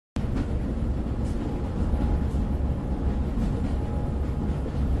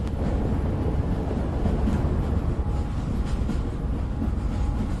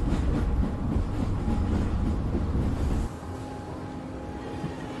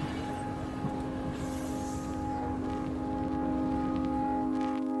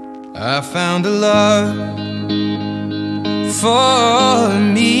I found a love for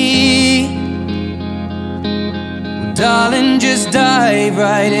me. Well, darling, just dive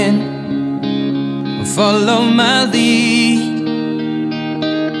right in and follow my lead.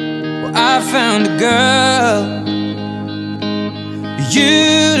 Well, I found a girl,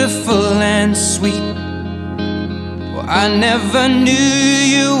 beautiful and sweet. Well, I never knew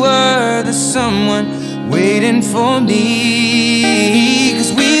you were the someone waiting for me.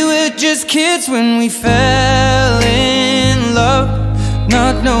 'Cause we were just kids when we fell in love,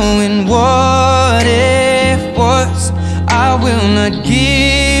 not knowing what it was. I will not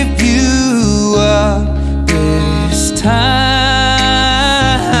give you up this time.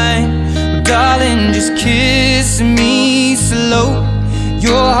 Darling, just kiss me slow.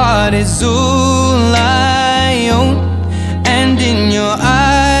 Your heart is all I own, and in your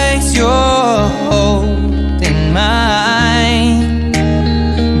eyes you're holding mine.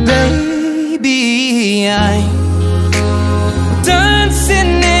 Baby, I'm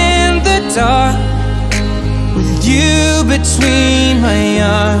dancing in the dark with you between my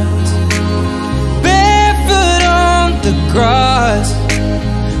arms, barefoot on the grass.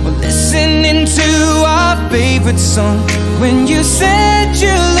 We're listening to our favorite song. When you said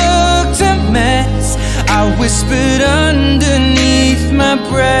you looked a mess, I whispered underneath my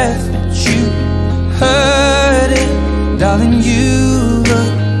breath, but you heard it. Darling, you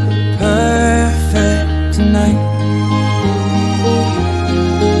look perfect tonight.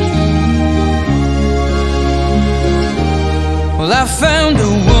 Well, I found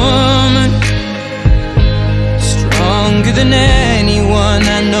a woman stronger than anyone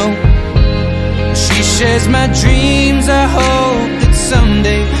I know. She shares my dreams. I hope that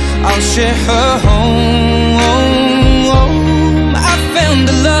someday I'll share her home. I found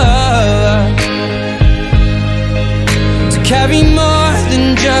a love to carry more than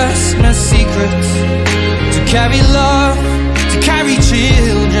just my secrets, to carry love, to carry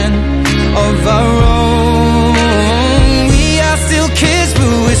children of our own. We are still kids,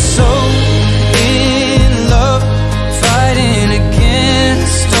 but we're so in love, fighting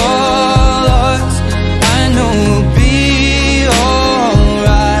against all odds. I know we'll be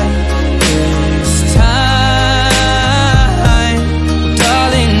alright this time.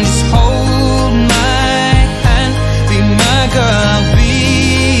 Darling, just hold my hand, be my girl, I'll be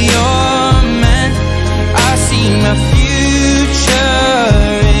your man. I see my future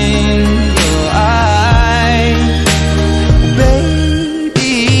in your eyes.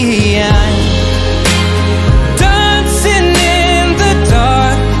 Baby, I'm dancing in the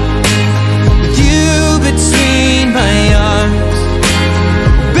dark with you between my arms,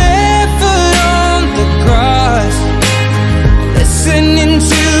 barefoot on the grass, listening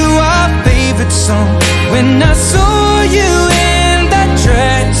to our favorite song. When I saw you in that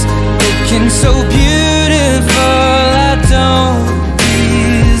dress, looking so beautiful, I don't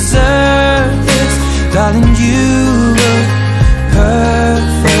deserve this. Darling, you look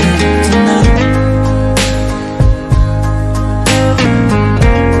perfect tonight.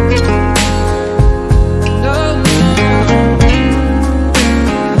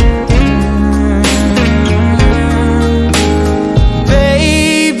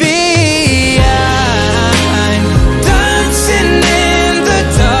 Baby, I'm dancing in the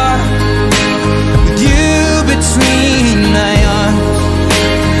dark with you between my arms,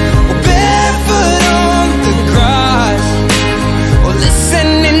 barefoot on the grass, or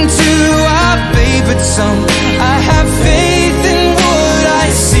listening to our favorite song. I have faith in what I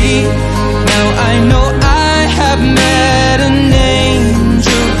see. Now I know I have met an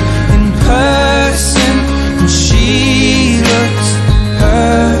angel in person, and she looks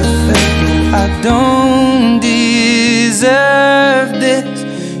perfect. I don't deserve this.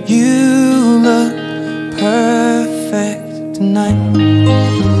 You look perfect tonight.